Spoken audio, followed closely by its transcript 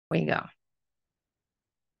We go.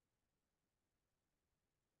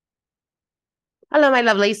 Hello, my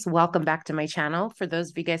lovelies. Welcome back to my channel. For those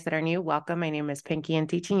of you guys that are new, welcome. My name is Pinky, and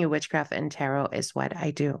teaching you witchcraft and tarot is what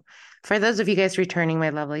I do. For those of you guys returning, my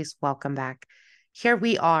lovelies, welcome back. Here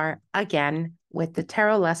we are again with the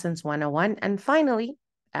Tarot Lessons 101, and finally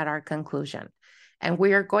at our conclusion. And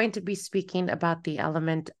we are going to be speaking about the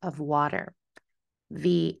element of water,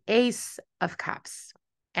 the Ace of Cups,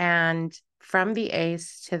 and from the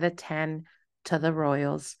Ace to the 10 to the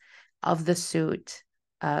Royals of the suit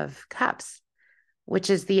of Cups, which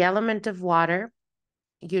is the element of water,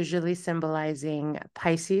 usually symbolizing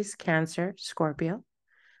Pisces, Cancer, Scorpio,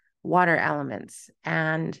 water elements.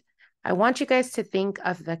 And I want you guys to think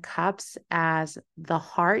of the cups as the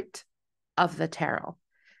heart of the tarot,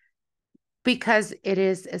 because it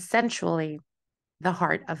is essentially the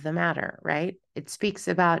heart of the matter, right? It speaks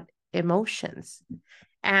about emotions,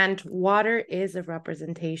 and water is a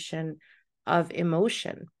representation of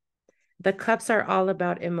emotion. The cups are all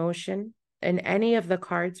about emotion. In any of the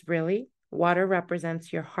cards, really, water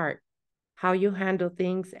represents your heart, how you handle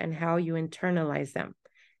things and how you internalize them.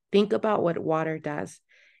 Think about what water does.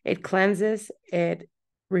 It cleanses, it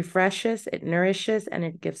refreshes, it nourishes, and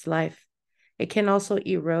it gives life. It can also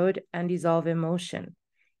erode and dissolve emotion.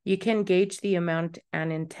 You can gauge the amount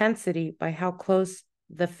and intensity by how close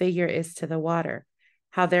the figure is to the water,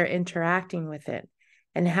 how they're interacting with it,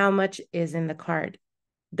 and how much is in the card.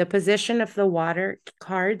 The position of the water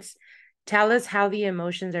cards tell us how the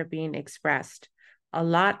emotions are being expressed, a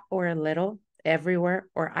lot or a little, everywhere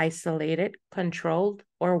or isolated, controlled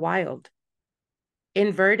or wild.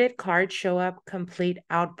 Inverted cards show up complete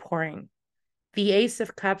outpouring. The Ace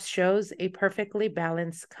of Cups shows a perfectly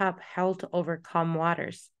balanced cup held over calm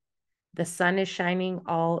waters. The sun is shining,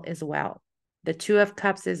 all is well. The Two of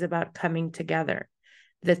Cups is about coming together.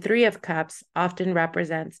 The Three of Cups often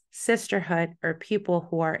represents sisterhood or people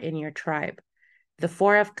who are in your tribe. The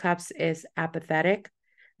Four of Cups is apathetic.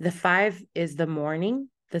 The Five is the mourning.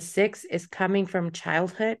 The Six is coming from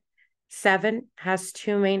childhood. Seven has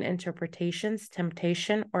two main interpretations,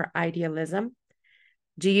 temptation or idealism.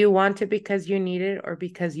 Do you want it because you need it or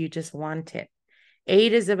because you just want it?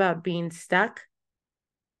 Eight is about being stuck.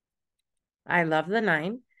 I love the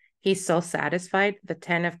Nine. He's so satisfied. The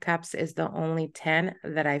 10 of Cups is the only 10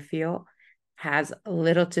 that I feel has a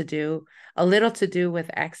little to do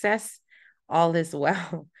with excess. All is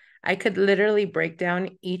well. I could literally break down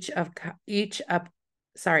each of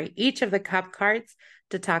the cup cards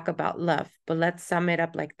to talk about love, but let's sum it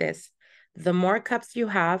up like this. The more cups you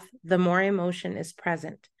have, the more emotion is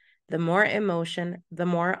present. The more emotion, the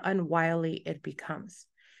more unwily it becomes.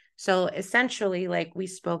 So essentially, like we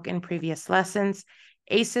spoke in previous lessons,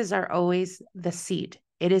 aces are always the seed.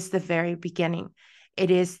 It is the very beginning.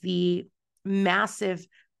 It is the massive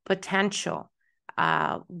potential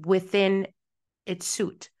within its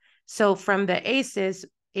suit. So from the aces,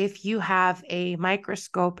 if you have a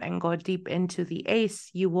microscope and go deep into the ace,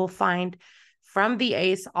 you will find from the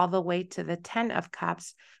ace all the way to the 10 of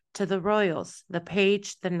cups to the royals, the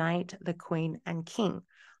page, the knight, the queen, and king,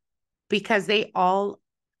 because they all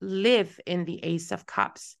live in the Ace of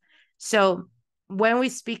Cups. So when we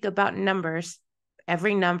speak about numbers,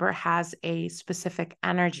 every number has a specific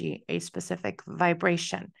energy, a specific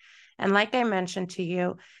vibration. And like I mentioned to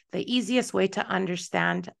you, the easiest way to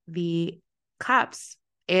understand the cups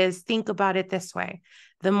is think about it this way.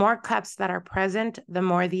 The more cups that are present, the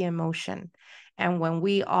more the emotion. And when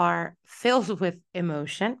we are filled with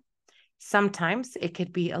emotion, sometimes it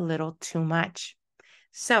could be a little too much.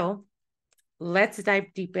 So let's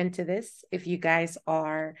dive deep into this. If you guys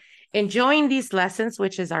are enjoying these lessons,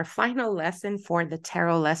 which is our final lesson for the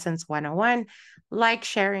Tarot Lessons 101, like,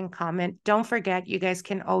 share, and comment. Don't forget, you guys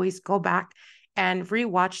can always go back and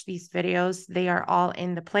rewatch these videos. They are all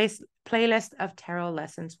in the playlist of Tarot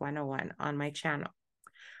Lessons 101 on my channel.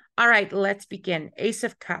 All right, let's begin. Ace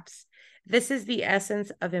of Cups. This is the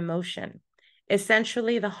essence of emotion,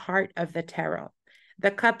 essentially the heart of the tarot.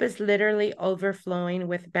 The cup is literally overflowing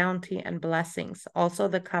with bounty and blessings. Also,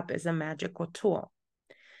 the cup is a magical tool.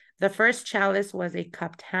 The first chalice was a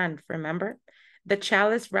cupped hand, remember? The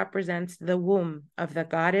chalice represents the womb of the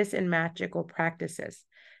goddess in magical practices,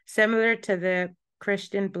 similar to the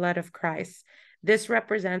Christian blood of Christ. This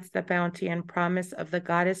represents the bounty and promise of the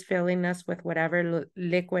goddess filling us with whatever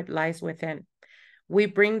liquid lies within. We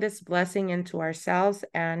bring this blessing into ourselves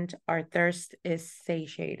and our thirst is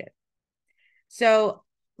satiated. So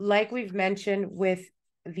like we've mentioned with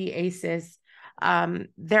the aces,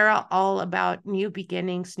 they're all about new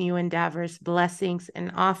beginnings, new endeavors, blessings,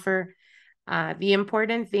 and offer. The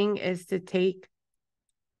important thing is to take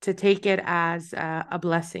to take it as a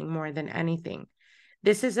blessing more than anything.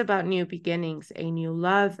 This is about new beginnings, a new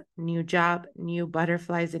love, new job, new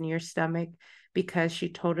butterflies in your stomach, because she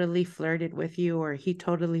totally flirted with you or he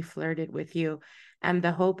totally flirted with you. And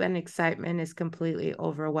the hope and excitement is completely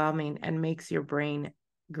overwhelming and makes your brain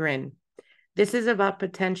grin. This is about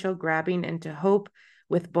potential grabbing into hope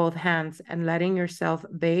with both hands and letting yourself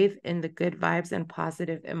bathe in the good vibes and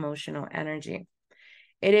positive emotional energy.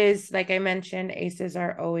 It is, like I mentioned, aces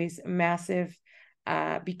are always massive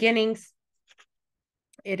beginnings.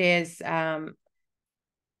 It is,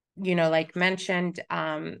 like mentioned,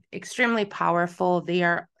 extremely powerful.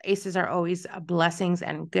 Aces are always blessings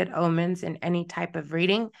and good omens in any type of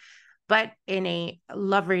reading. But in a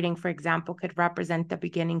love reading, for example, could represent the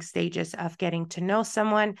beginning stages of getting to know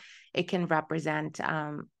someone. It can represent,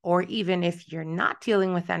 or even if you're not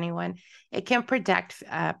dealing with anyone, it can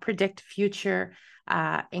predict future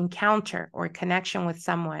encounter or connection with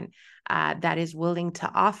someone that is willing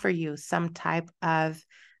to offer you some type of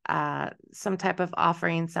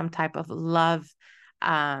offering, some type of love,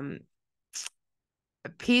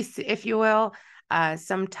 piece, if you will,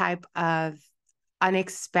 some type of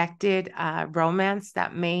unexpected romance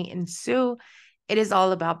that may ensue. It is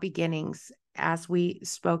all about beginnings. As we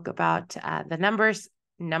spoke about the numbers,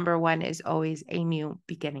 number 1 is always a new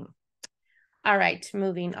beginning. All right,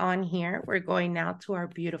 moving on here, we're going now to our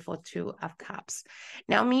beautiful 2 of Cups.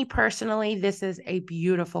 Now, me personally, this is a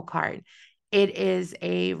beautiful card. It is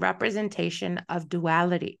a representation of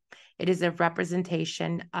duality. It is a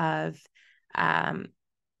representation of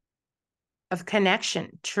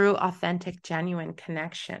connection, true, authentic, genuine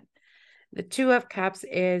connection. The 2 of Cups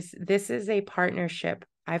this is a partnership.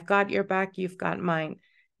 I've got your back, you've got mine.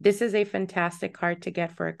 This is a fantastic card to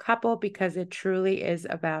get for a couple because it truly is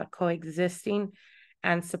about coexisting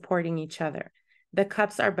and supporting each other. The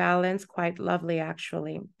cups are balanced, quite lovely,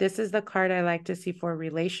 actually. This is the card I like to see for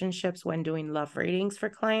relationships when doing love readings for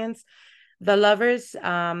clients. The lovers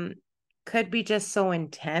could be just so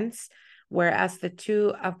intense, whereas the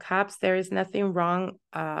 2 of Cups, there's nothing wrong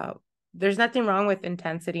with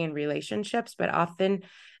intensity in relationships, but often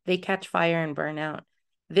they catch fire and burn out.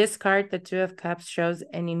 This card, the 2 of Cups, shows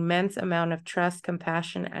an immense amount of trust,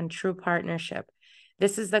 compassion, and true partnership.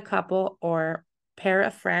 This is the couple or pair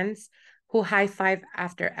of friends who high five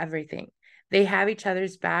after everything. They have each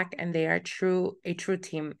other's back and they are a true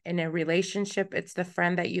team. In a relationship, it's the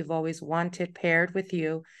friend that you've always wanted paired with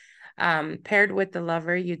you, paired with the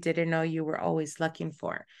lover you didn't know you were always looking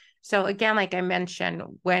for. So again, like I mentioned,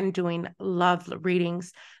 when doing love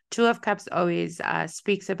readings, 2 of Cups always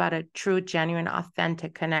speaks about a true, genuine,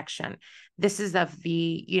 authentic connection. This is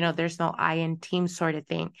there's no I in team sort of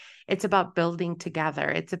thing. It's about building together.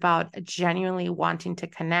 It's about genuinely wanting to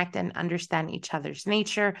connect and understand each other's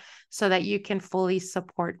nature so that you can fully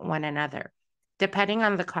support one another. Depending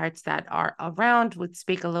on the cards that are around, would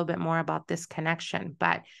speak a little bit more about this connection,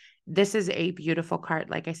 but this is a beautiful card.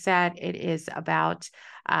 Like I said, it is about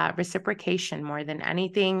reciprocation more than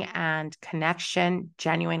anything, and connection,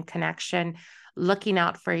 genuine connection, looking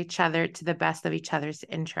out for each other to the best of each other's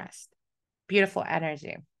interest. Beautiful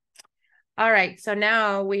energy. All right, so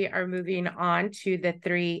now we are moving on to the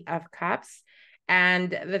 3 of Cups.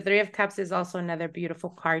 And the 3 of Cups is also another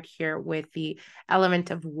beautiful card here with the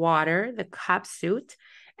element of water, the cup suit.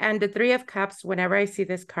 And the 3 of Cups, whenever I see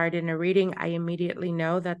this card in a reading, I immediately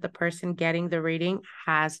know that the person getting the reading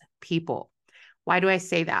has people. Why do I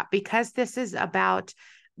say that? Because this is about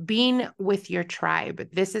being with your tribe.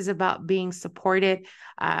 This is about being supported,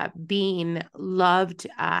 being loved,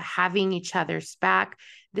 having each other's back.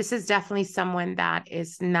 This is definitely someone that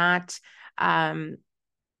is not, though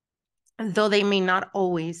they may not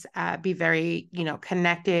always be very,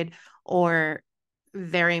 connected or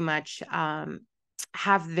very much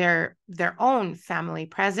have their own family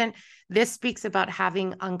present. This speaks about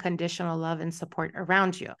having unconditional love and support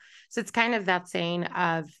around you. So it's kind of that saying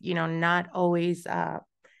of, not always,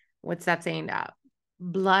 what's that saying?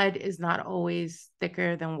 Blood is not always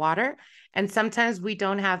thicker than water. And sometimes we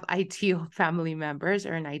don't have ideal family members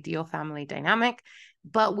or an ideal family dynamic,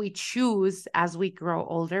 but we choose, as we grow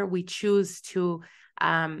older, we choose to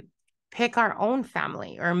pick our own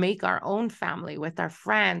family or make our own family with our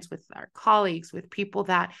friends, with our colleagues, with people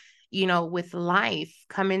that, with life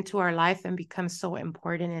come into our life and become so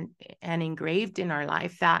important and engraved in our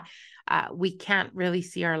life that we can't really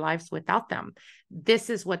see our lives without them. This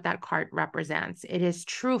is what that card represents. It is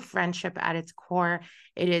true friendship at its core.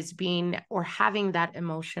 It is being or having that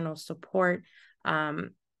emotional support.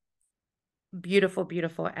 Beautiful,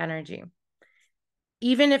 beautiful energy.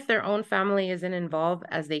 Even if their own family isn't involved,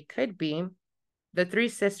 as they could be, The three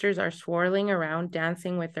sisters are swirling around,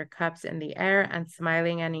 dancing with their cups in the air and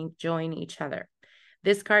smiling and enjoying each other.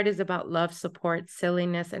 This card is about love, support,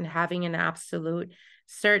 silliness, and having an absolute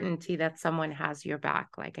certainty that someone has your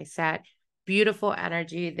back. Like I said, beautiful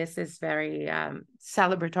energy. This is very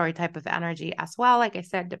celebratory type of energy as well. Like I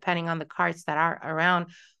said, depending on the cards that are around,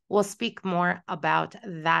 we'll speak more about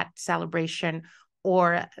that celebration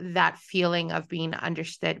or that feeling of being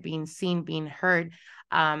understood, being seen, being heard.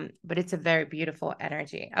 But it's a very beautiful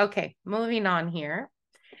energy. Okay, moving on here.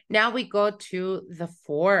 Now we go to the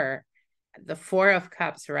Four of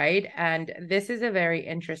Cups, right? And this is a very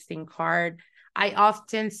interesting card. I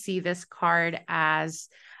often see this card as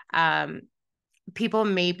people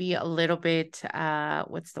may be a little bit,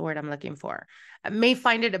 what's the word I'm looking for? May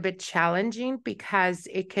find it a bit challenging because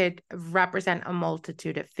it could represent a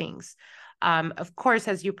multitude of things. Of course,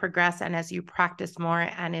 as you progress and as you practice more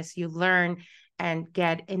and as you learn and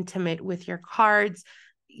get intimate with your cards,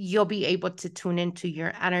 you'll be able to tune into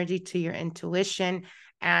your energy, to your intuition,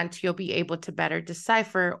 and you'll be able to better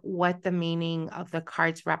decipher what the meaning of the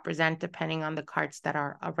cards represent depending on the cards that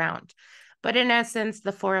are around. But in essence,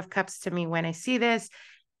 the Four of Cups to me, when I see this,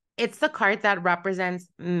 it's the card that represents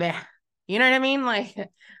meh. You know what I mean? Like,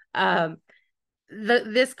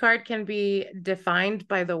 this card can be defined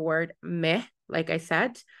by the word meh, like I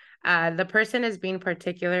said. The person is being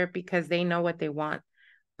particular because they know what they want,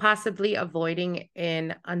 possibly avoiding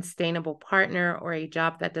an unsustainable partner or a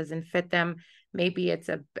job that doesn't fit them. Maybe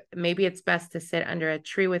it's best to sit under a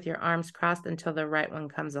tree with your arms crossed until the right one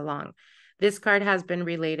comes along. This card has been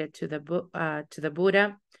related to the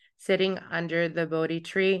Buddha, sitting under the Bodhi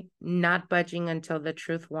tree, not budging until the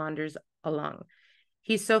truth wanders along.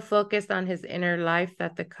 He's so focused on his inner life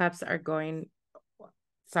that the cups are going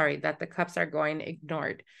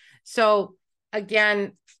ignored. So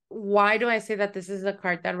again, why do I say that this is a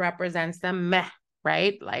card that represents the meh,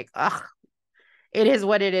 right? Like, it is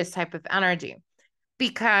what it is type of energy.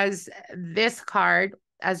 Because this card,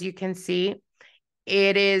 as you can see,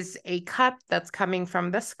 it is a cup that's coming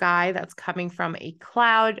from the sky, that's coming from a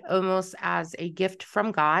cloud, almost as a gift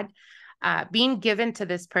from God, being given to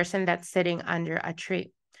this person that's sitting under a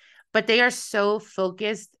tree. But they are so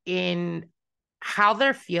focused in how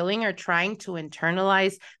they're feeling or trying to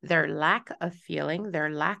internalize their lack of feeling, their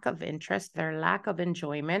lack of interest, their lack of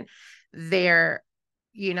enjoyment, their,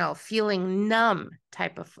 feeling numb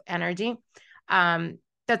type of energy.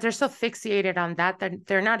 That they're so fixated on that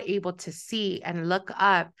they're not able to see and look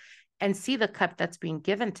up and see the cup that's being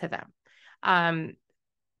given to them.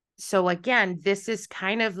 So again, this is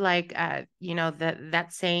kind of like, that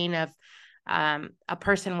saying of a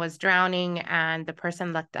person was drowning and the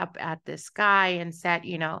person looked up at the sky and said,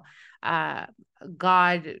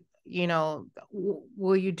 God,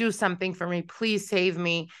 will you do something for me? Please save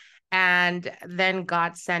me. And then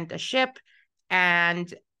God sent a ship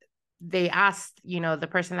and they asked, the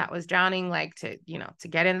person that was drowning, like to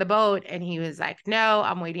get in the boat. And he was like, no,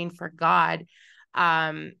 I'm waiting for God.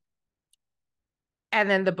 And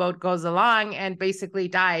then the boat goes along and basically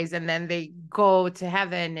dies. And then they go to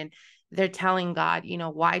heaven and they're telling God,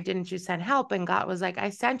 why didn't you send help? And God was like, I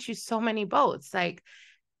sent you so many boats. Like,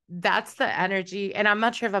 that's the energy. And I'm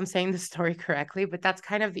not sure if I'm saying the story correctly, but that's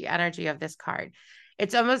kind of the energy of this card.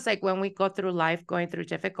 It's almost like when we go through life, going through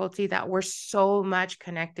difficulty, that we're so much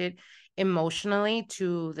connected emotionally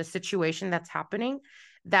to the situation that's happening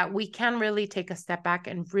that we can really take a step back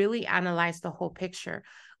and really analyze the whole picture.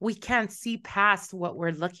 We can't see past what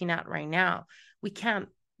we're looking at right now. We can't,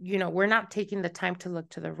 we're not taking the time to look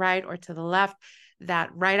to the right or to the left, that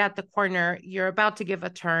right at the corner, you're about to give a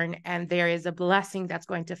turn and there is a blessing that's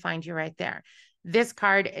going to find you right there. This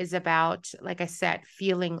card is about, like I said,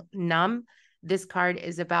 feeling numb. This card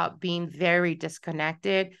is about being very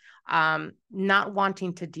disconnected, not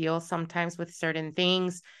wanting to deal sometimes with certain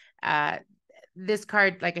things. This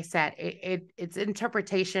card, like I said, its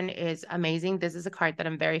interpretation is amazing. This is a card that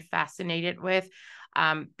I'm very fascinated with,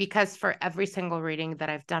 because for every single reading that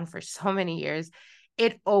I've done for so many years,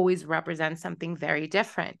 it always represents something very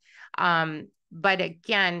different. But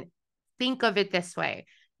again, think of it this way.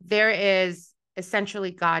 There is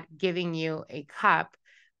essentially God giving you a cup,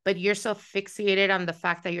 but you're so fixated on the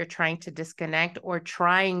fact that you're trying to disconnect or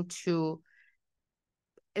trying to,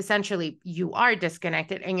 essentially you are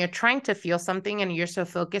disconnected and you're trying to feel something and you're so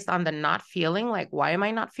focused on the not feeling, like, why am I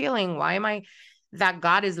not feeling? That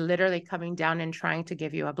God is literally coming down and trying to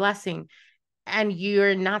give you a blessing and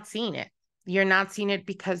you're not seeing it. You're not seeing it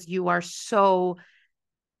because you are so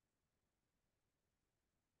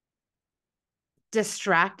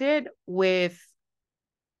distracted with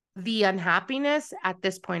the unhappiness at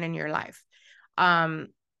this point in your life.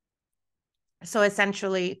 So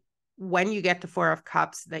essentially, when you get to Four of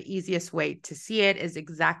Cups, the easiest way to see it is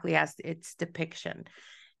exactly as its depiction.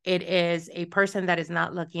 It is a person that is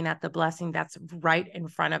not looking at the blessing that's right in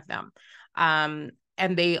front of them. And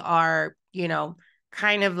they are,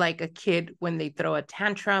 kind of like a kid when they throw a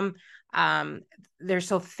tantrum. They're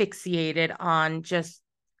so fixated on just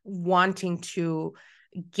wanting to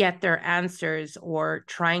get their answers or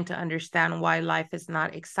trying to understand why life is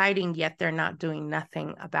not exciting, yet they're not doing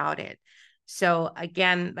nothing about it. So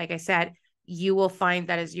again, like I said, you will find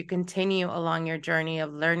that as you continue along your journey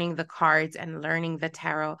of learning the cards and learning the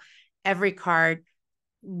tarot,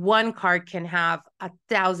 one card can have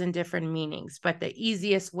 1,000 different meanings, but the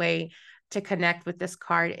easiest way to connect with this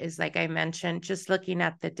card is, like I mentioned, just looking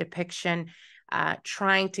at the depiction,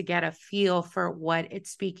 trying to get a feel for what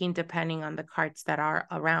it's speaking depending on the cards that are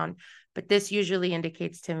around. But this usually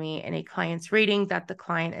indicates to me in a client's reading that the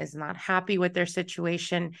client is not happy with their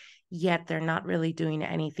situation, yet they're not really doing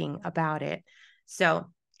anything about it. So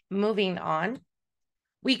moving on,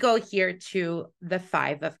 we go here to the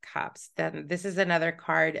Five of Cups. Then this is another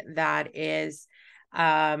card that is,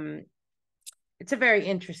 it's a very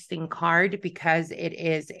interesting card because it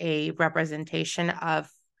is a representation of,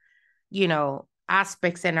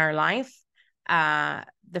 aspects in our life.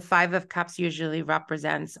 The Five of Cups usually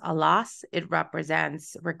represents a loss. It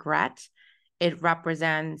represents regret. It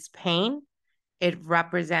represents pain. It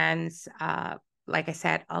represents, like I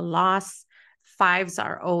said, a loss. Fives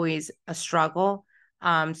are always a struggle.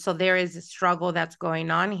 So there is a struggle that's going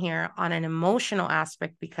on here on an emotional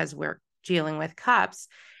aspect because we're dealing with cups.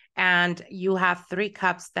 And you have 3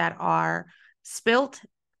 cups that are spilt,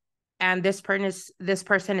 and this person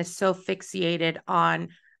is so fixated on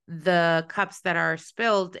the cups that are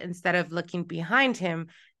spilled instead of looking behind him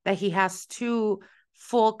that he has 2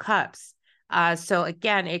 full cups. So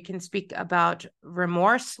again, it can speak about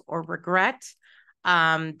remorse or regret.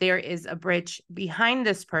 There is a bridge behind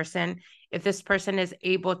this person. If this person is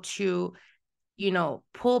able to,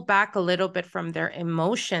 pull back a little bit from their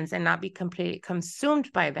emotions and not be completely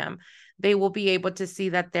consumed by them, they will be able to see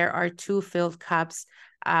that there are 2 filled cups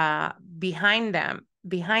behind him.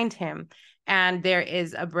 And there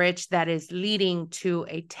is a bridge that is leading to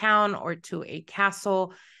a town or to a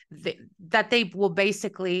castle that they will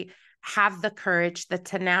basically have the courage, the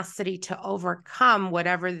tenacity to overcome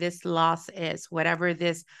whatever this loss is, whatever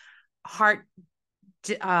this heartfelt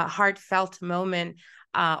moment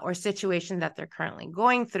or situation that they're currently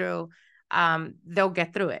going through. They'll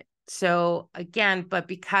get through it. So again, but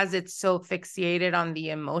because it's so fixated on the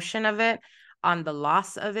emotion of it, on the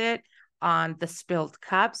loss of it, on the spilled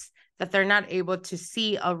cups, that they're not able to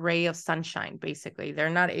see a ray of sunshine, basically. They're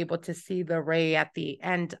not able to see the ray at the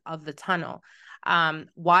end of the tunnel.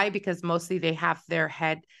 Why? Because mostly they have their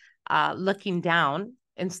head looking down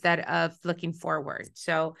instead of looking forward.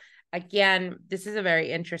 So again, this is a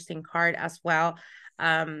very interesting card as well.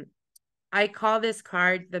 I call this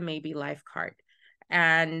card the maybe life card.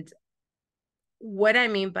 And what I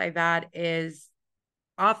mean by that is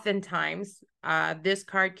oftentimes this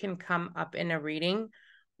card can come up in a reading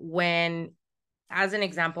when, as an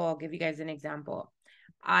example, I'll give you guys an example.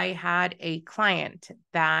 I had a client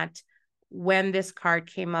that when this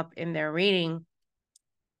card came up in their reading,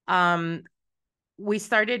 we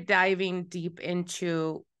started diving deep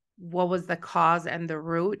into what was the cause and the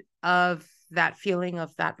root of that feeling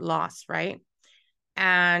of that loss, right?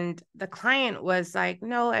 And the client was like,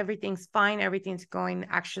 no, everything's fine. Everything's going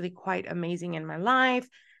actually quite amazing in my life,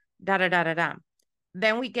 da, da, da, da, da.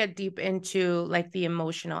 Then we get deep into like the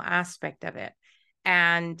emotional aspect of it.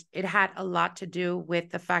 And it had a lot to do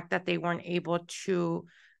with the fact that they weren't able to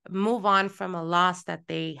move on from a loss that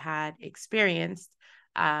they had experienced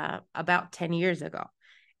about 10 years ago.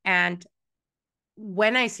 And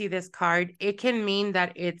when I see this card, it can mean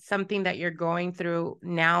that it's something that you're going through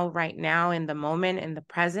now, right now, in the moment, in the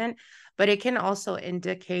present, but it can also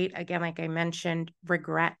indicate, again, like I mentioned,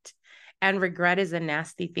 regret. And regret is a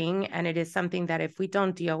nasty thing. And it is something that if we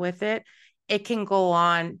don't deal with it, it can go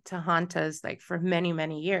on to haunt us like for many,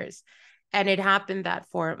 many years. And it happened that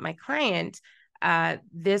for my client,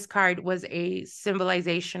 this card was a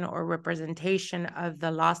symbolization or representation of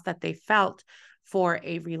the loss that they felt for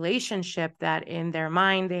a relationship that in their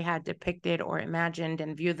mind they had depicted or imagined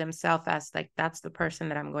and viewed themselves as like, that's the person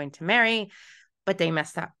that I'm going to marry, but they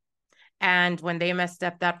messed up. And when they messed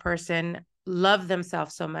up, that person loved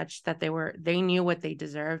themselves so much that they knew what they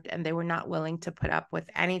deserved and they were not willing to put up with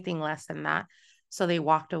anything less than that. So they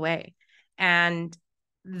walked away. And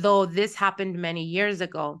though this happened many years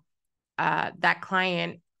ago, that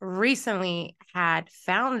client recently had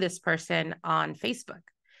found this person on Facebook.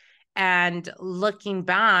 And looking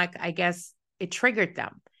back, I guess it triggered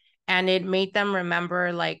them, and it made them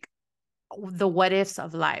remember like the what ifs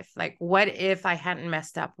of life. Like, what if I hadn't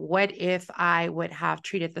messed up? What if I would have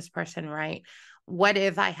treated this person right? What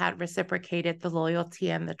if I had reciprocated the loyalty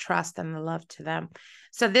and the trust and the love to them?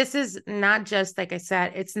 So this is not just, like I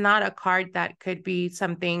said, it's not a card that could be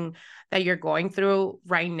something that you're going through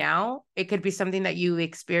right now. It could be something that you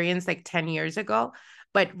experienced like 10 years ago,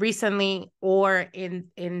 but recently, or in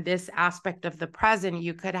this aspect of the present,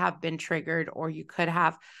 you could have been triggered, or you could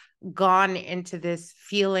have gone into this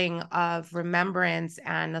feeling of remembrance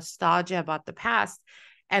and nostalgia about the past,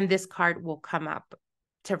 and this card will come up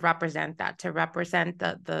to represent that, to represent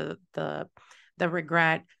the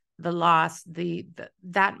regret, the loss,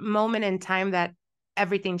 that moment in time that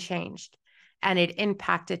everything changed and it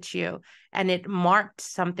impacted you and it marked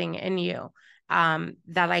something in you,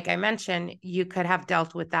 that, like I mentioned, you could have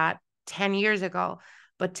dealt with that 10 years ago.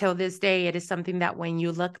 But till this day, it is something that when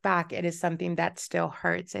you look back, it is something that still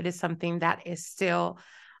hurts. It is something that is still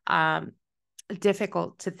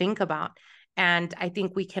difficult to think about. And I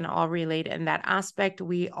think we can all relate in that aspect.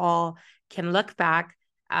 We all can look back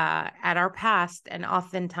at our past and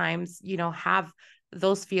oftentimes, you know, have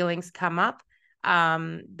those feelings come up.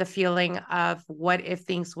 The feeling of what if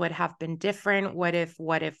things would have been different? What if?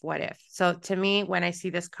 So to me, when I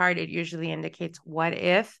see this card, it usually indicates what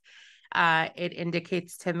if. It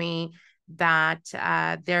indicates to me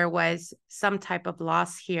that there was some type of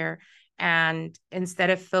loss here. And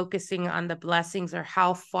instead of focusing on the blessings or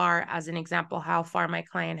how far, as an example, how far my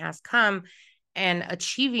client has come and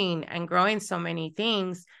achieving and growing so many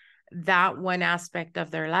things, that one aspect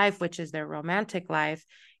of their life, which is their romantic life,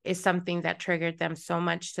 is something that triggered them so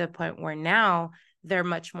much to the point where now they're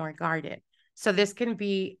much more guarded. So this can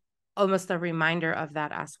be almost a reminder of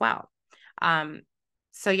that as well.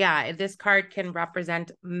 So yeah, this card can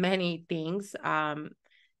represent many things,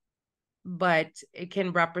 but it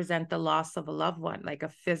can represent the loss of a loved one, like a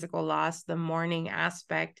physical loss, the mourning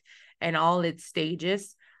aspect, and all its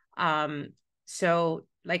stages. So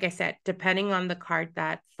like I said, depending on the card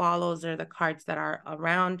that follows or the cards that are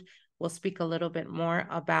around, we'll speak a little bit more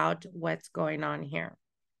about what's going on here.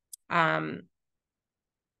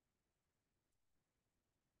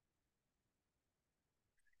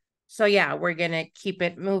 So yeah, we're going to keep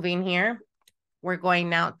it moving here. We're going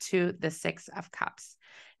now to the Six of Cups.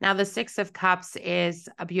 Now, the Six of Cups is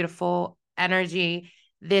a beautiful energy.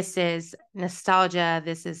 This is nostalgia.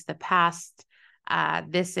 This is the past.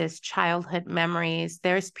 This is childhood memories.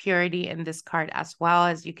 There's purity in this card as well.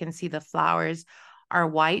 As you can see, the flowers are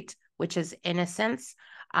white, which is innocence.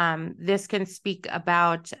 This can speak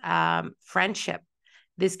about friendship.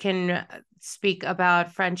 This can speak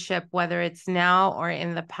about friendship, whether it's now or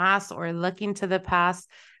in the past or looking to the past.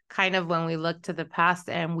 Kind of when we look to the past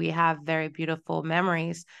and we have very beautiful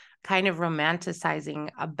memories, kind of romanticizing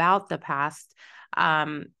about the past.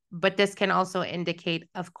 But this can also indicate,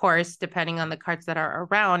 of course, depending on the cards that are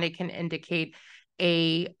around, it can indicate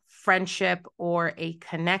a friendship or a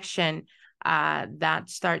connection that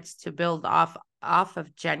starts to build off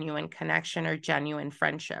of genuine connection or genuine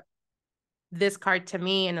friendship. This card, to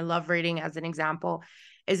me, in a love reading, as an example,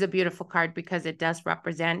 is a beautiful card because it does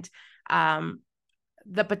represent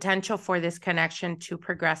the potential for this connection to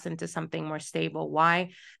progress into something more stable. Why?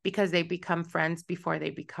 Because they become friends before they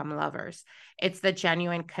become lovers. It's the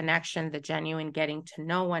genuine connection, the genuine getting to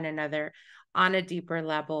know one another on a deeper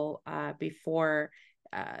level before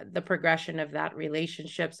the progression of that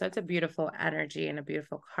relationship. So it's a beautiful energy and a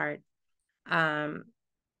beautiful card.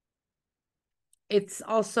 It's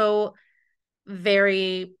also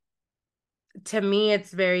very, to me,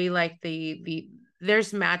 it's very like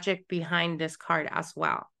there's magic behind this card as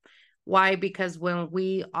well. Why? Because when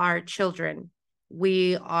we are children,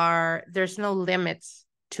 there's no limits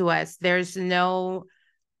to us. There's no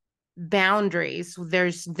boundaries.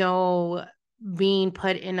 There's no being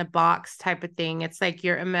put in a box type of thing. It's like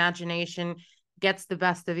your imagination gets the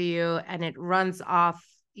best of you and it runs off,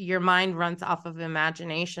 your mind runs off of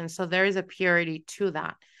imagination. So there is a purity to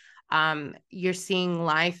that. You're seeing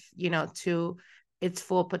life, you know, to its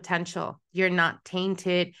full potential. You're not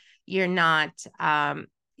tainted. You're not,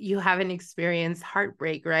 you haven't experienced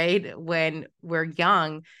heartbreak, right? When we're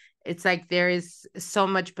young, it's like there is so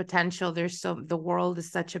much potential. The world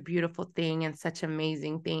is such a beautiful thing and such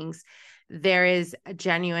amazing things. There is a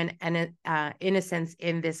genuine innocence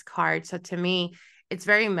in this card. So to me, it's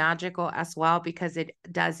very magical as well because it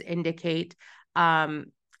does indicate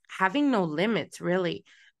having no limits, really,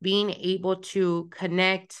 being able to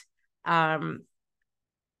connect, or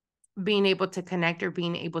being able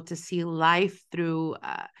to see life through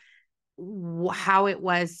how it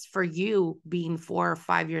was for you being 4 or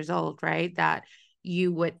 5 years old, right? That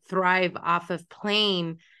you would thrive off of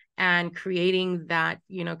playing and creating that,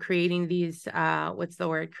 creating these, what's the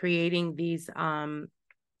word? Creating these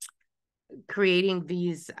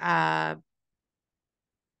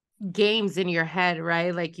games in your head,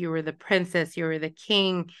 right? Like you were the princess, you were the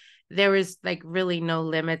king. There is like really no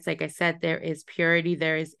limits. Like I said, there is purity,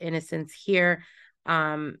 there is innocence here.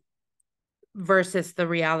 Versus the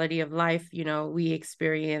reality of life, we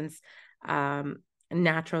experience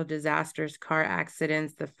natural disasters, car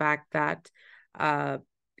accidents, the fact that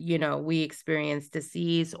we experience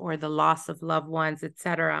disease or the loss of loved ones,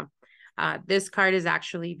 etc. This card is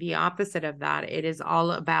actually the opposite of that. It is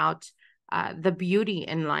all about the beauty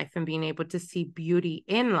in life and being able to see beauty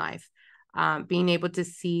in life, being able to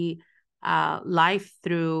see life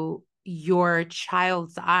through your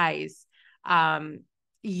child's eyes.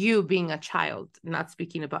 You being a child, not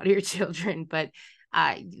speaking about your children, but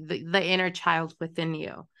the inner child within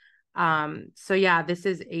you. So yeah, this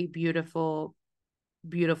is a beautiful,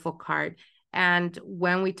 beautiful card. And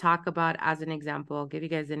when we talk about, as an example, I'll give you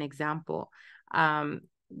guys an example.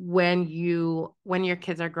 When your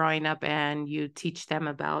kids are growing up and you teach them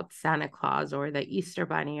about Santa Claus or the Easter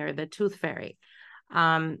Bunny or the Tooth Fairy,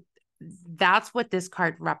 that's what this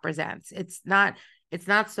card represents. It's not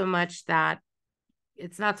so much that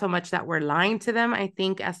we're lying to them, I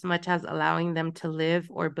think, as much as allowing them to live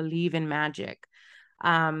or believe in magic.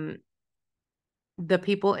 The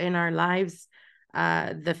people in our lives,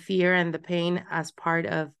 the fear and the pain as part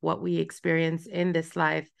of what we experience in this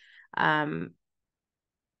life,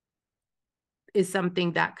 is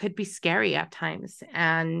something that could be scary at times.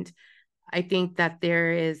 And I think that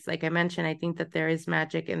there is, like I mentioned, I think that there is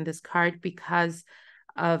magic in this card because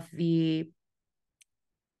of the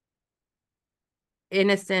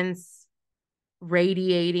innocence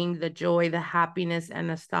radiating, the joy, the happiness, and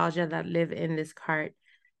nostalgia that live in this card.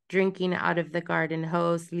 Drinking out of the garden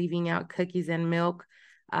hose, leaving out cookies and milk,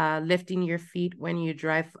 lifting your feet when you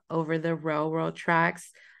drive over the railroad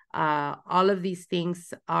tracks. All of these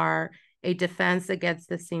things are a defense against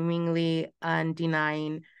the seemingly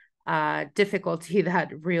undenying difficulty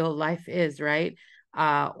that real life is, right?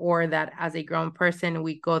 Or that as a grown person,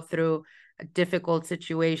 we go through difficult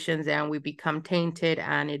situations and we become tainted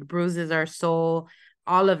and it bruises our soul,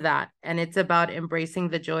 all of that. And it's about embracing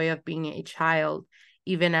the joy of being a child,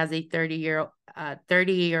 even as a 30-year-old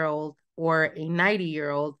or a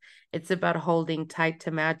 90-year-old. It's about holding tight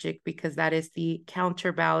to magic because that is the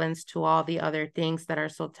counterbalance to all the other things that are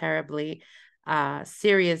so terribly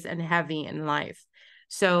serious and heavy in life.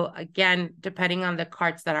 So again, depending on the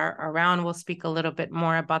cards that are around, we'll speak a little bit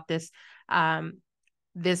more about this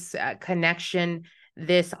connection,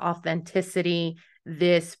 this authenticity,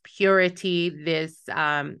 this purity, this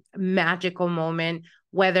magical moment,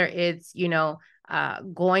 whether it's,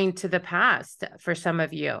 going to the past. For some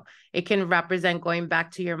of you, it can represent going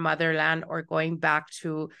back to your motherland or going back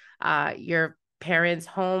to your parents'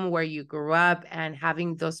 home where you grew up and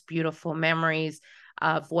having those beautiful memories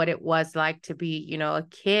of what it was like to be, a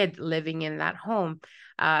kid living in that home.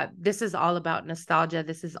 This is all about nostalgia.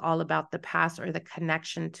 This is all about the past or the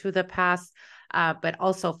connection to the past, but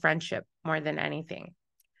also friendship more than anything.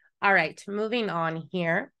 All right, moving on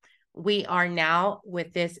here. We are now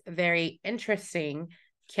with this very interesting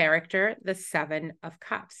character, the Seven of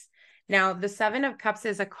Cups. Now, the Seven of Cups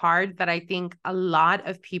is a card that I think a lot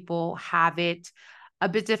of people have it a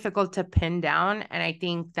bit difficult to pin down. And I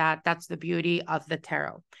think that that's the beauty of the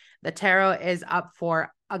tarot. The tarot is up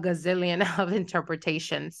for a gazillion of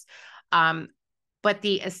interpretations. But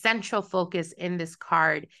the essential focus in this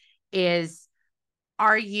card is,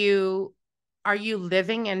 are you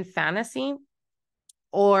living in fantasy,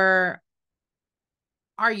 or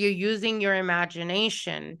are you using your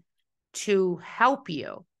imagination to help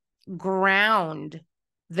you ground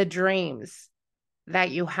the dreams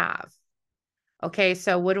that you have? Okay,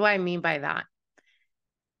 so what do I mean by that?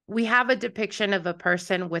 We have a depiction of a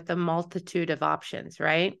person with a multitude of options,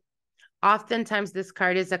 right? Oftentimes, this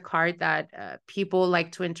card is a card that people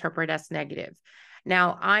like to interpret as negative.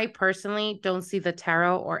 Now, I personally don't see the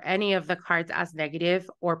tarot or any of the cards as negative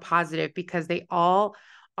or positive because they all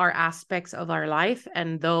are aspects of our life.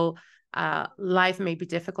 And though life may be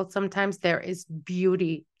difficult sometimes, there is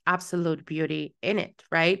beauty, absolute beauty in it,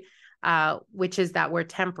 right? Which is that we're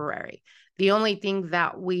temporary. The only thing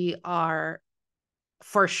that we are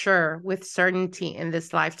for sure with certainty in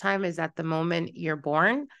this lifetime is at the moment you're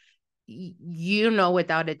born,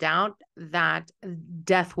 without a doubt that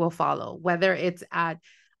death will follow, whether it's at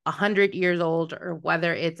 100 years old or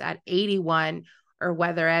whether it's at 81 or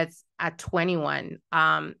whether it's at 21.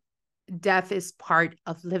 death is part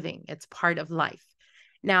of living. It's part of life.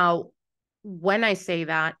 Now, when I say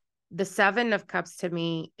that, the Seven of Cups to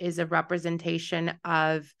me is a representation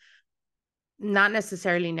of not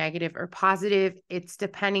necessarily negative or positive. It's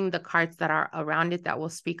depending the cards that are around it that will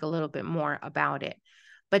speak a little bit more about it.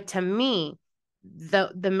 But to me,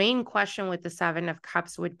 the main question with the Seven of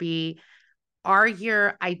Cups would be, are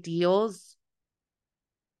your ideals,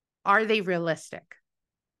 are they realistic?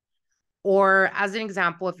 Or as an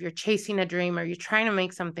example, if you're chasing a dream or you're trying to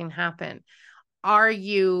make something happen, are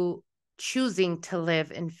you choosing to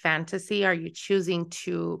live in fantasy? Are you choosing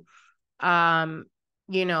to,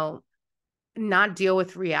 you know, not deal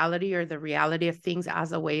with reality or the reality of things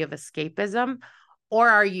as a way of escapism? Or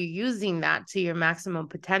are you using that to your maximum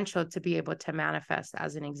potential to be able to manifest,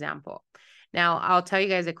 as an example? Now, I'll tell you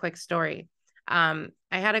guys a quick story. I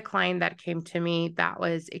had a client that came to me that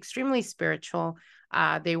was extremely spiritual.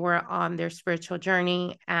 They were on their spiritual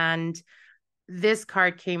journey, and this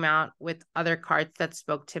card came out with other cards that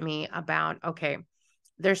spoke to me about, okay,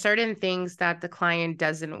 there's certain things that the client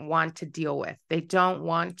doesn't want to deal with. They don't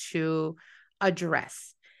want to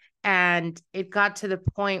address. And it got to the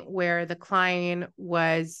point where the client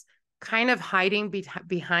was kind of hiding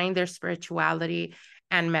behind their spirituality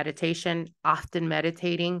and meditation, often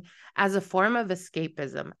meditating as a form of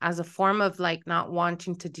escapism, as a form of like not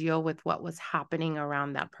wanting to deal with what was happening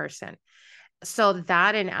around that person. So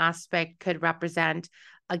that an aspect could represent,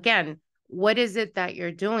 again, what is it that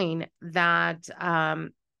you're doing that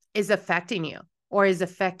is affecting you, or is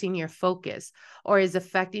affecting your focus, or is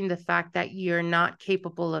affecting the fact that you're not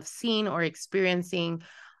capable of seeing or experiencing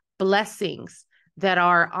blessings that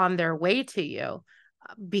are on their way to you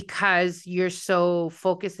because you're so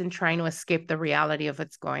focused in trying to escape the reality of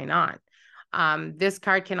what's going on. This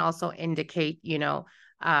card can also indicate,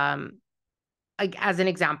 as an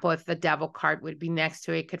example, if the devil card would be next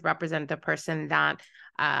to it, could represent the person that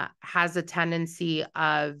has a tendency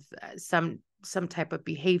of some type of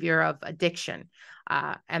behavior of addiction.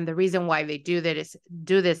 And the reason why they do this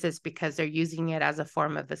is because they're using it as a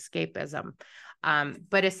form of escapism.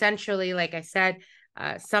 But essentially, like I said,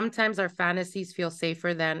 sometimes our fantasies feel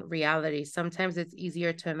safer than reality. Sometimes it's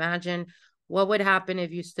easier to imagine what would happen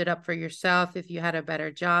if you stood up for yourself, if you had a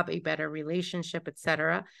better job, a better relationship,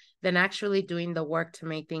 etc., than actually doing the work to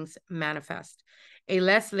make things manifest. A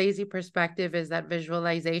less lazy perspective is that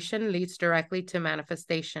visualization leads directly to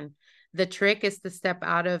manifestation. The trick is to step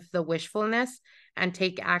out of the wishfulness and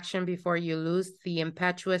take action before you lose the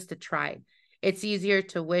impetus to try. It's easier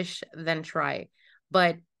to wish than try,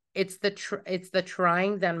 but it's the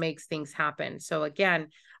trying that makes things happen. So again,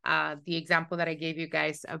 the example that I gave you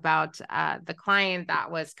guys about the client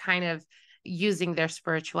that was kind of using their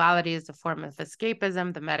spirituality as a form of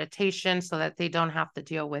escapism, the meditation, so that they don't have to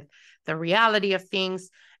deal with the reality of things.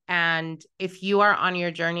 And if you are on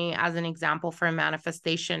your journey, as an example for a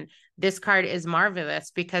manifestation, this card is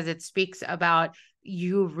marvelous because it speaks about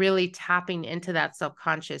you really tapping into that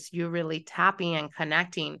subconscious, you really tapping and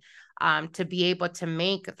connecting to be able to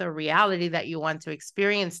make the reality that you want to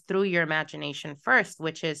experience through your imagination first,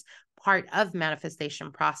 which is part of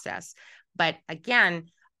manifestation process. But again,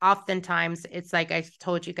 oftentimes it's like I've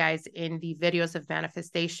told you guys in the videos of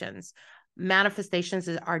manifestations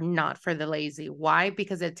are not for the lazy. Why?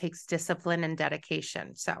 Because it takes discipline and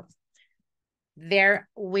dedication. So there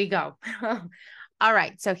we go. All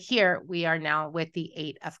right. So here we are now with the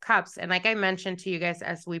Eight of Cups. And like I mentioned to you guys,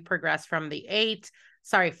 as we progress from the Ace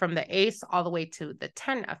all the way to the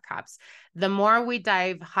 10 of Cups, the more we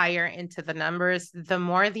dive higher into the numbers, the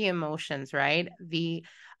more the emotions, right? The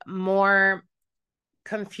more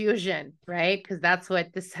confusion, right? Because that's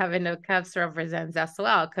what the Seven of Cups represents as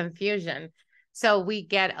well, confusion. So we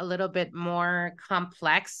get a little bit more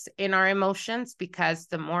complex in our emotions, because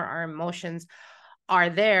the more our emotions are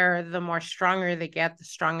there, the more stronger they get,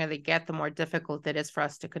 the more difficult it is for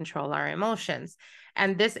us to control our emotions.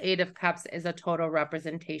 And this Eight of Cups is a total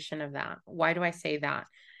representation of that. Why do I say that?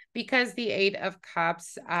 Because the Eight of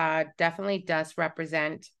Cups definitely does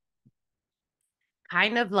represent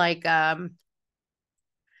kind of like,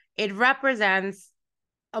 it represents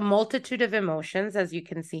a multitude of emotions, as you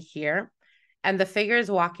can see here, and the figure is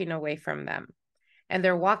walking away from them. And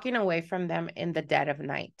they're walking away from them in the dead of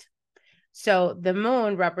night. So the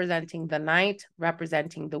moon representing the night,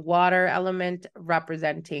 representing the water element,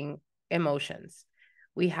 representing emotions.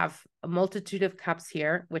 We have a multitude of cups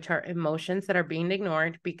here, which are emotions that are being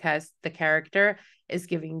ignored because the character is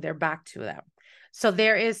giving their back to them. So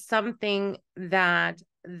there is something that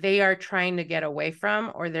they are trying to get away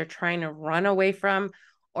from, or they're trying to run away from,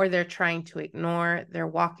 or they're trying to ignore. They're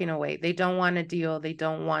walking away. They don't want to deal. They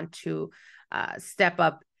don't want to step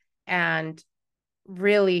up and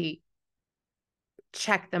really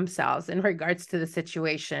check themselves in regards to the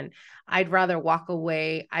situation. I'd rather walk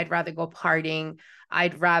away. I'd rather go partying.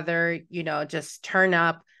 I'd rather, just turn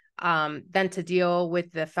up than to deal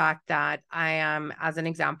with the fact that I am, as an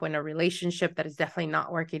example, in a relationship that is definitely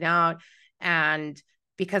not working out. And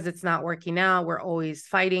because it's not working out, we're always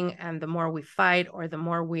fighting. And the more we fight, or the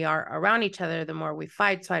more we are around each other, the more we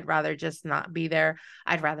fight. So I'd rather just not be there.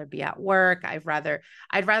 I'd rather be at work. I'd rather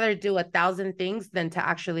do 1,000 things than to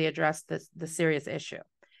actually address the serious issue.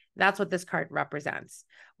 That's what this card represents.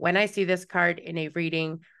 When I see this card in a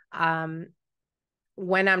reading,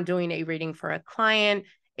 when I'm doing a reading for a client,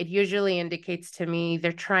 it usually indicates to me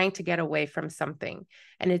they're trying to get away from something.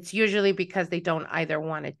 And it's usually because they don't either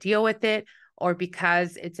want to deal with it, or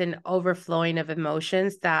because it's an overflowing of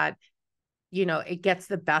emotions that, it gets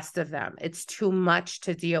the best of them. It's too much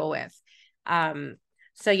to deal with.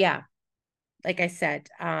 So yeah, like I said,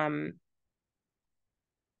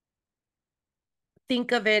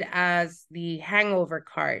 think of it as the hangover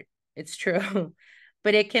card. It's true.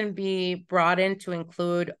 But it can be broadened to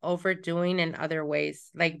include overdoing in other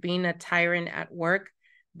ways, like being a tyrant at work,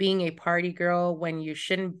 being a party girl when you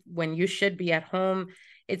should be at home.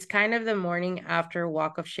 It's kind of the morning after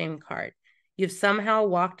walk of shame card. You've somehow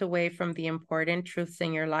walked away from the important truths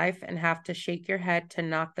in your life and have to shake your head to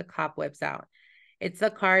knock the cobwebs out. It's the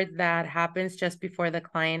card that happens just before the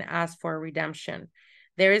client asks for redemption.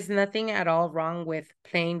 There is nothing at all wrong with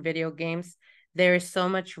playing video games. There is so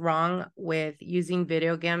much wrong with using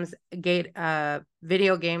video games to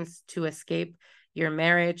escape your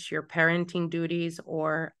marriage, your parenting duties,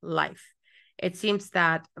 or life. It seems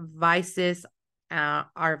that vices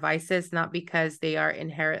are vices not because they are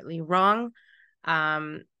inherently wrong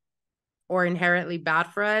or inherently bad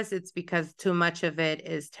for us. It's because too much of it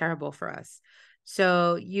is terrible for us.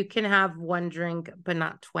 So you can have one drink, but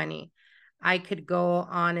not 20. I could go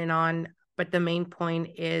on and on, but the main point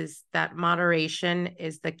is that moderation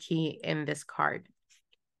is the key in this card.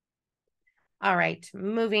 All right,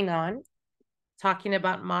 moving on. Talking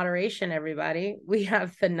about moderation, everybody, we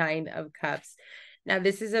have the 9 of Cups. Now,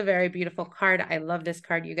 this is a very beautiful card. I love this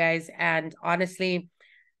card, you guys. And honestly,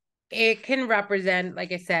 it can represent,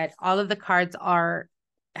 like I said, all of the cards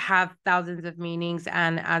have thousands of meanings.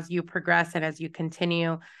 And as you progress and as you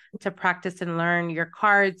continue to practice and learn your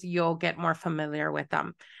cards, you'll get more familiar with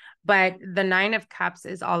them. But the 9 of Cups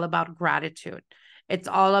is all about gratitude. It's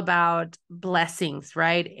all about blessings,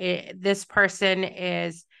 right? This person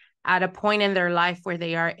is at a point in their life where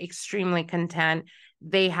they are extremely content.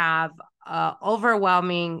 They have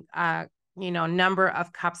overwhelming, number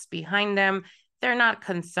of cups behind them. They're not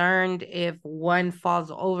concerned if one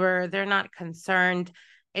falls over. They're not concerned.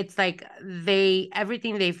 It's like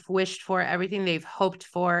everything they've wished for, everything they've hoped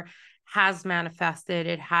for has manifested.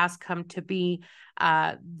 It has come to be.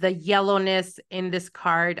 The yellowness in this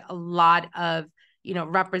card, a lot of,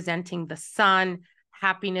 representing the sun,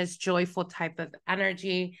 happiness, joyful type of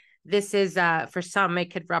energy. This is, for some,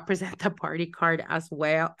 it could represent the party card as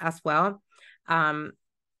well.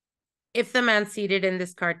 If the man seated in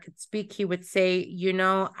this card could speak, he would say,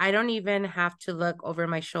 I don't even have to look over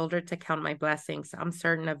my shoulder to count my blessings. I'm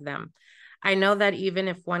certain of them. I know that even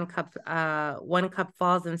if one cup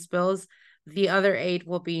falls and spills, the other 8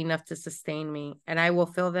 will be enough to sustain me, and I will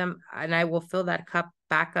fill that cup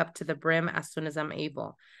back up to the brim as soon as I'm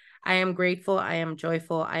able. I am grateful. I am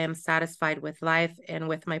joyful. I am satisfied with life and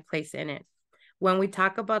with my place in it. When we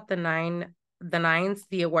talk about the 9s,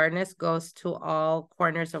 the awareness goes to all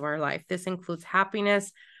corners of our life. This includes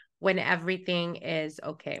happiness when everything is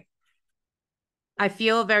okay. I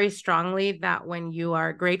feel very strongly that when you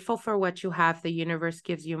are grateful for what you have, the universe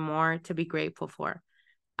gives you more to be grateful for.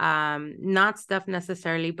 Not stuff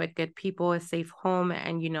necessarily, but good people, a safe home,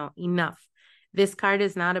 and, enough. This card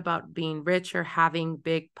is not about being rich or having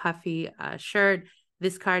big puffy shirt.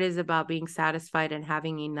 This card is about being satisfied and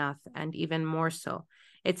having enough, and even more so.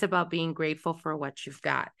 It's about being grateful for what you've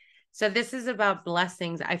got. So this is about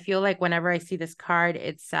blessings. I feel like whenever I see this card,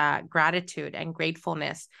 it's gratitude and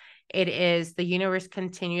gratefulness. It is the universe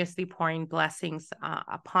continuously pouring blessings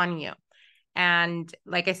upon you. And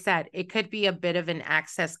like I said, it could be a bit of an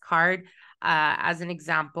access card. As an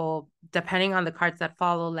example, depending on the cards that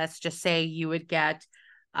follow, let's just say you would get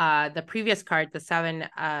the previous card, the 7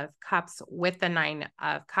 of Cups with the 9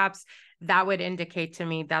 of Cups. That would indicate to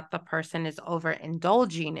me that the person is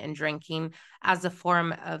overindulging in drinking as a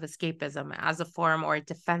form of escapism, as a form or a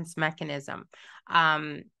defense mechanism.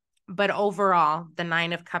 But overall, the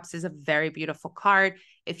Nine of Cups is a very beautiful card.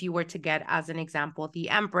 If you were to get, as an example, the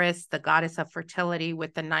Empress, the goddess of fertility,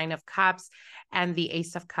 with the Nine of Cups and the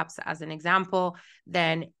Ace of Cups as an example,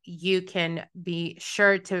 then you can be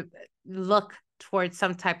sure to look towards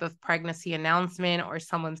some type of pregnancy announcement, or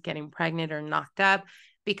someone's getting pregnant or knocked up,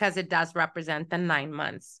 because it does represent the 9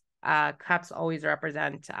 months. Cups always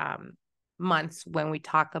represent months when we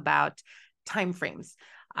talk about time frames.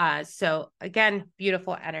 So again,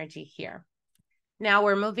 beautiful energy here. Now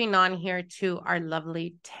we're moving on here to our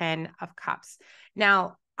lovely 10 of Cups.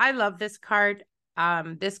 Now, I love this card.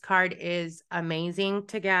 This card is amazing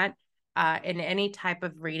to get in any type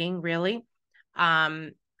of reading, really.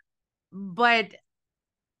 But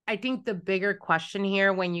I think the bigger question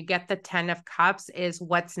here when you get the 10 of Cups is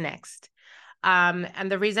what's next?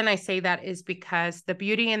 And the reason I say that is because the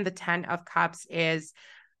beauty in the 10 of Cups is,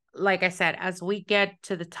 like I said, as we get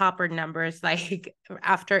to the topper numbers, like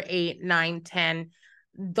after 8, 9, 10,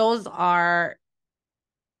 those are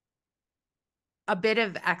a bit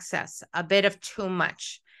of excess, a bit of too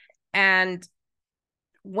much. And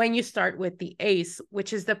when you start with the Ace,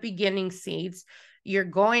 which is the beginning seeds, you're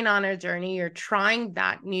going on a journey, you're trying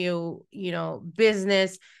that new,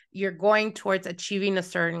 business, you're going towards achieving a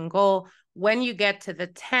certain goal. When you get to the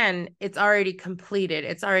 10, it's already completed,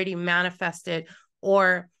 it's already manifested,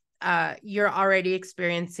 or you're already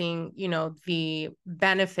experiencing, the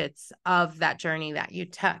benefits of that journey that you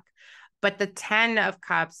took. But the 10 of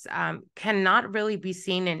Cups cannot really be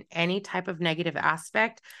seen in any type of negative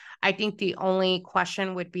aspect. I think the only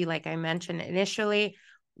question would be, like I mentioned initially,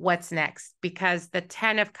 what's next? Because the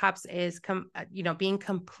 10 of Cups is, being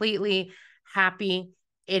completely happy.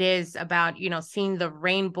 It is about, seeing the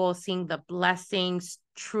rainbow, seeing the blessings,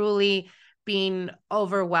 truly being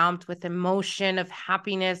overwhelmed with emotion of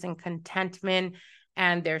happiness and contentment.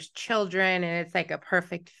 And there's children, and it's like a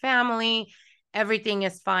perfect family. Everything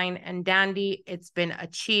is fine and dandy. It's been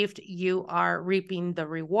achieved. You are reaping the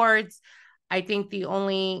rewards. I think the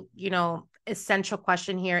only, essential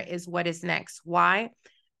question here is what is next? Why?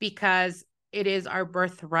 Because it is our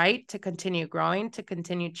birthright to continue growing, to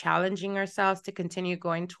continue challenging ourselves, to continue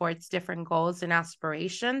going towards different goals and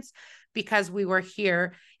aspirations, because we were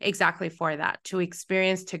here exactly for that, to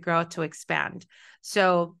experience, to grow, to expand.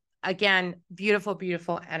 So again, beautiful,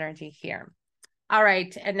 beautiful energy here. All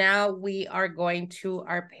right, and now we are going to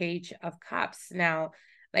our Page of Cups. Now,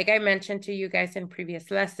 like I mentioned to you guys in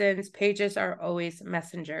previous lessons, pages are always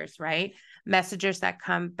messengers, right? Messengers that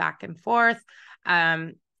come back and forth,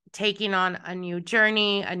 taking on a new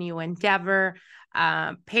journey, a new endeavor.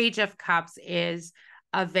 Page of Cups is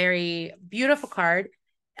a very beautiful card.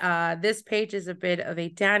 This page is a bit of a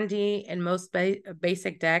dandy in most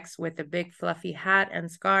basic decks, with a big fluffy hat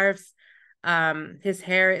and scarves. His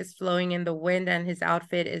hair is flowing in the wind, and his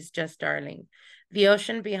outfit is just darling. The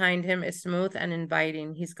ocean behind him is smooth and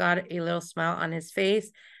inviting. He's got a little smile on his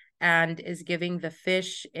face and is giving the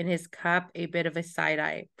fish in his cup a bit of a side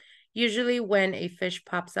eye. Usually when a fish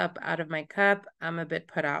pops up out of my cup, I'm a bit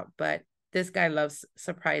put out, but this guy loves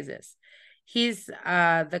surprises. He's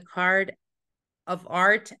the card of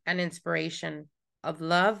art and inspiration, of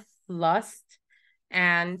love, lust,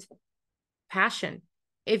 and passion.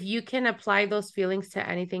 If you can apply those feelings to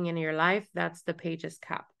anything in your life, that's the Page's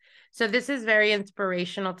Cup. So this is very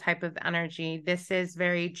inspirational type of energy. This is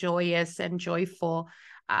very joyous and joyful,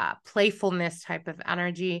 playfulness type of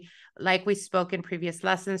energy. Like we spoke in previous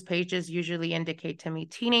lessons, pages usually indicate to me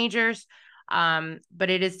teenagers, but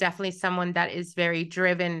it is definitely someone that is very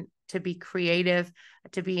driven to be creative,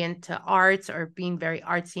 to be into arts, or being very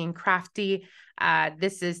artsy and crafty.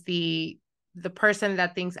 This is the person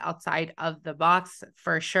that thinks outside of the box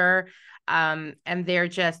for sure. And they're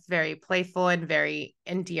just very playful and very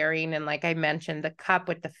endearing. And like I mentioned, the cup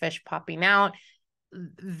with the fish popping out,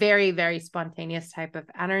 very, very spontaneous type of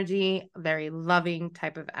energy, very loving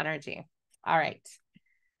type of energy. All right.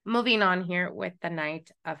 Moving on here with the Knight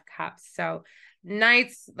of Cups. So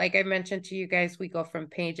knights, like I mentioned to you guys, we go from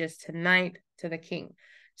pages to knight to the king.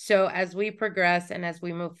 So as we progress and as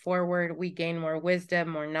we move forward, we gain more wisdom,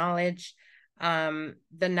 more knowledge.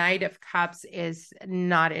 The Knight of Cups is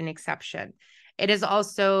not an exception. It is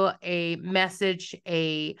also a message,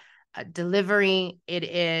 a delivery. It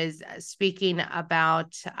is speaking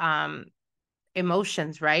about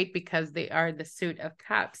emotions, right? Because they are the suit of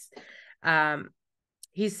cups.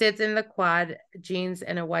 He sits in the quad, jeans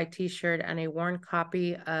and a white t-shirt and a worn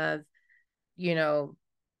copy of,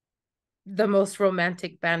 the most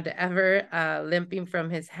romantic band ever, limping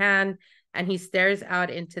from his hand. And he stares out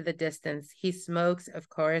into the distance. He smokes, of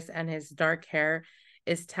course, and his dark hair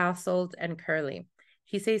is tousled and curly.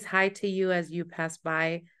 He says hi to you as you pass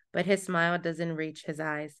by, but his smile doesn't reach his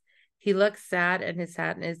eyes. He looks sad, and his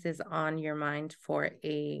sadness is on your mind for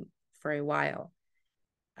a while.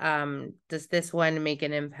 Does this one make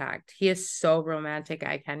an impact? He is so romantic,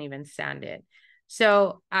 I can't even stand it.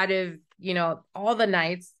 So out of, all the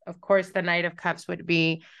knights, of course, the Knight of Cups would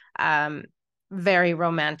be very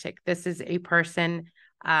romantic. This is a person,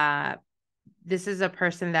 that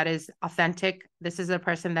is authentic. This is a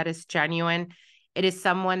person that is genuine. It is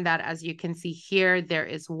someone that, as you can see here, there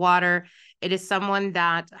is water. It is someone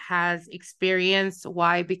that has experience.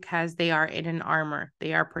 Why? Because they are in an armor.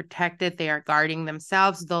 They are protected. They are guarding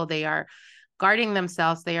themselves. Though they are guarding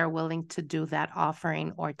themselves, they are willing to do that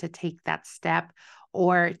offering or to take that step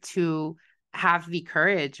or to have the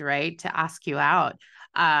courage, right, to ask you out.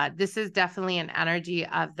 This is definitely an energy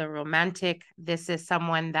of the romantic. This is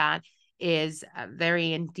someone that is a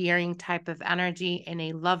very endearing type of energy. In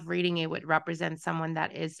a love reading, it would represent someone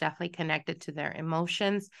that is definitely connected to their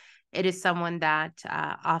emotions. It is someone that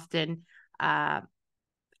often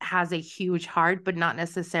has a huge heart, but not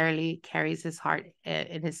necessarily carries his heart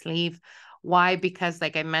in his sleeve. Why? Because,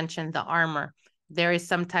 like I mentioned, the armor. There is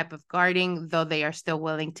some type of guarding, though they are still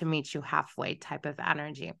willing to meet you halfway type of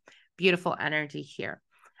energy. Beautiful energy here.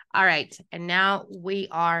 All right. And now we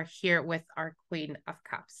are here with our Queen of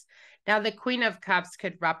Cups. Now, the Queen of Cups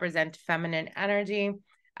could represent feminine energy.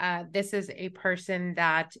 This is a person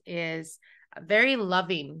that is very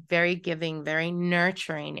loving, very giving, very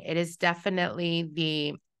nurturing. It is definitely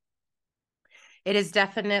the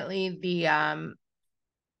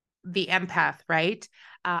empath, right?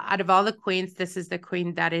 Out of all the queens, this is the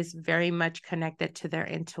queen that is very much connected to their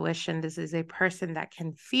intuition. This is a person that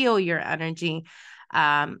can feel your energy.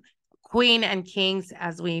 Queen and kings,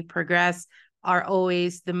 as we progress, are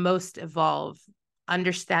always the most evolved,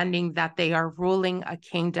 understanding that they are ruling a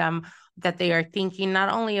kingdom, that they are thinking not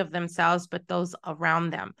only of themselves, but those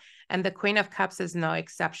around them. And the Queen of Cups is no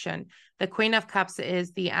exception. The Queen of Cups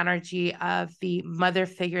is the energy of the mother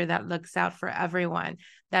figure that looks out for everyone,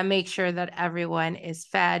 that makes sure that everyone is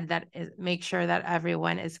fed, makes sure that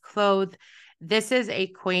everyone is clothed. This is a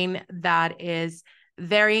queen that is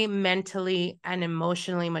very mentally and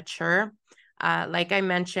emotionally mature. Like I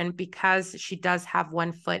mentioned, because she does have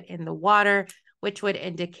one foot in the water, which would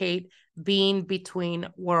indicate being between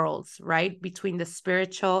worlds, right? Between the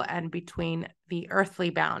spiritual and between the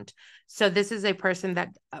earthly bound. So this is a person that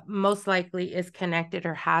most likely is connected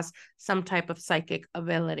or has some type of psychic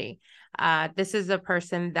ability. This is a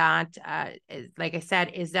person that, like I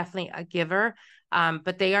said, is definitely a giver,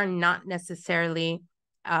 but they are not necessarily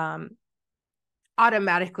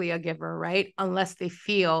automatically a giver, right? Unless they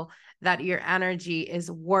feel that your energy is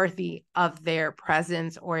worthy of their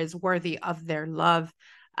presence or is worthy of their love.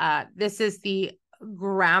 This is the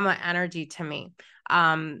grandma energy to me.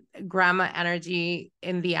 Grandma energy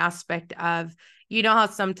in the aspect of, how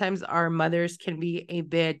sometimes our mothers can be a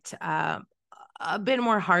bit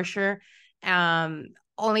more harsher,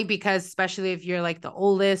 only because, especially if you're like the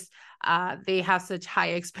oldest, they have such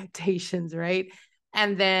high expectations, right?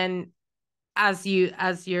 And then as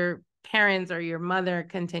your parents or your mother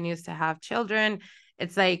continues to have children,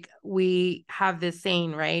 it's like we have this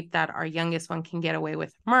saying, right, that our youngest one can get away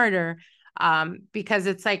with murder, because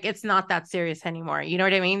it's like it's not that serious anymore. You know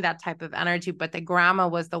what I mean? That type of energy. But the grandma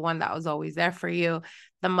was the one that was always there for you,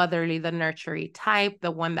 the motherly, the nurturing type,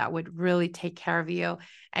 the one that would really take care of you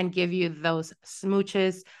and give you those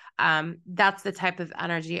smooches. That's the type of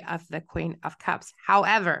energy of the Queen of Cups.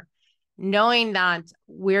 However, knowing that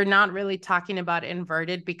we're not really talking about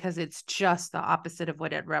inverted because it's just the opposite of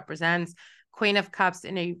what it represents. Queen of Cups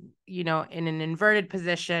in in an inverted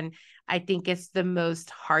position, I think it's the most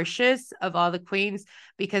harshest of all the queens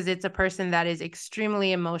because it's a person that is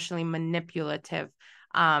extremely emotionally manipulative.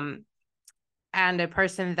 And a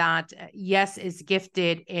person that, yes, is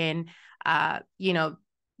gifted in,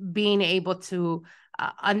 being able to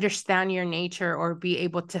understand your nature or be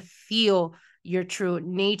able to feel your true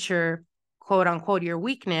nature, quote unquote, your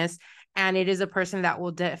weakness. And it is a person that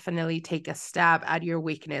will definitely take a stab at your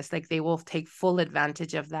weakness. Like they will take full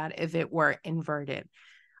advantage of that if it were inverted.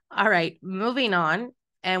 All right, moving on.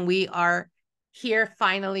 And we are here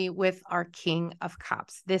finally with our King of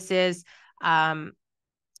Cups. This is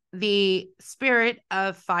the spirit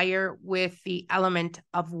of fire with the element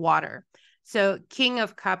of water. So King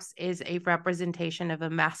of Cups is a representation of a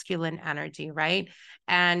masculine energy, right?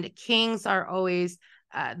 And kings are always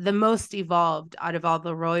the most evolved out of all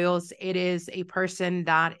the royals. It is a person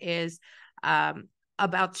that is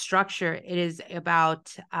about structure. It is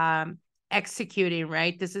about executing,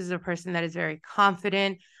 right? This is a person that is very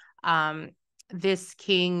confident. This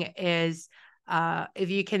king is, if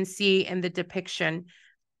you can see in the depiction,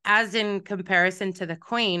 as in comparison to the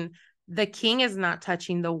queen, the king is not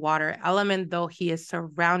touching the water element, though he is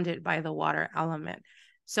surrounded by the water element.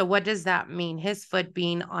 So what does that mean? His foot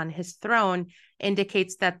being on his throne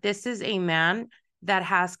indicates that this is a man that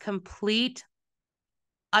has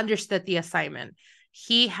understood the assignment.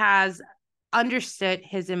 He has understood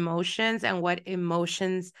his emotions and what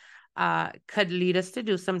emotions could lead us to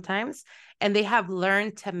do sometimes. And they have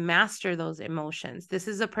learned to master those emotions. This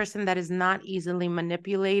is a person that is not easily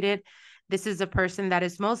manipulated. This is a person that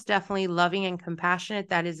is most definitely loving and compassionate.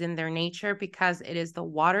 That is in their nature because it is the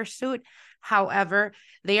water suit. However,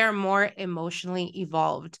 they are more emotionally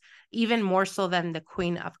evolved, even more so than the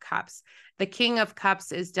Queen of Cups. The King of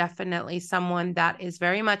Cups is definitely someone that is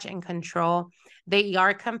very much in control. They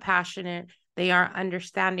are compassionate. They are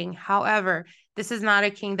understanding. However, this is not a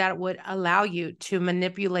king that would allow you to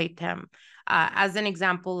manipulate them. As an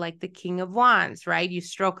example, like the King of Wands, right? You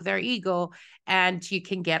stroke their ego and you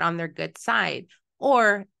can get on their good side.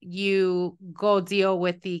 Or you go deal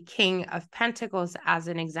with the King of Pentacles as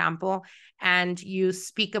an example, and you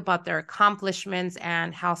speak about their accomplishments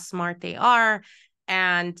and how smart they are.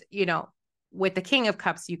 And, you know, with the King of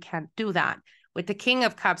Cups, you can't do that. With the King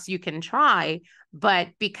of Cups, you can try, but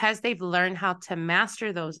because they've learned how to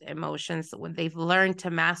master those emotions, when they've learned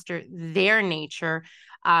to master their nature,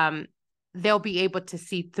 they'll be able to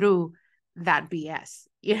see through that BS.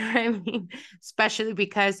 You know what I mean? Especially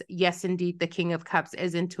because, yes, indeed, the King of Cups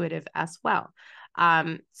is intuitive as well.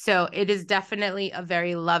 So it is definitely a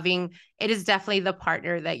very loving, it is definitely the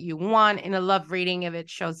partner that you want in a love reading. If it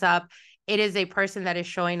shows up, it is a person that is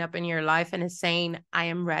showing up in your life and is saying, I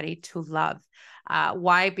am ready to love.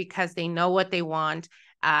 Why? Because they know what they want.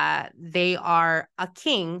 They are a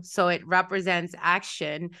king, so it represents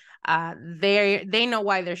action. They know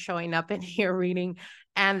why they're showing up in your reading,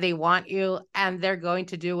 and they want you, and they're going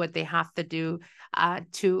to do what they have to do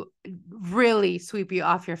to really sweep you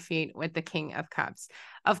off your feet with the King of Cups.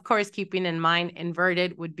 Of course, keeping in mind,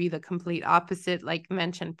 inverted would be the complete opposite, like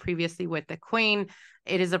mentioned previously with the Queen.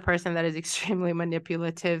 It is a person that is extremely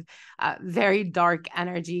manipulative, very dark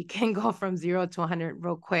energy, can go from 0 to 100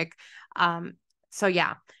 real quick. So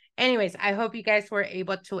yeah. Anyways, I hope you guys were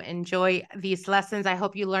able to enjoy these lessons. I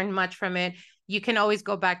hope you learned much from it. You can always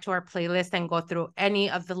go back to our playlist and go through any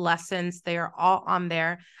of the lessons. They are all on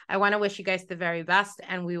there. I want to wish you guys the very best,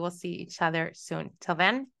 and we will see each other soon. Till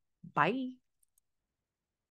then, bye.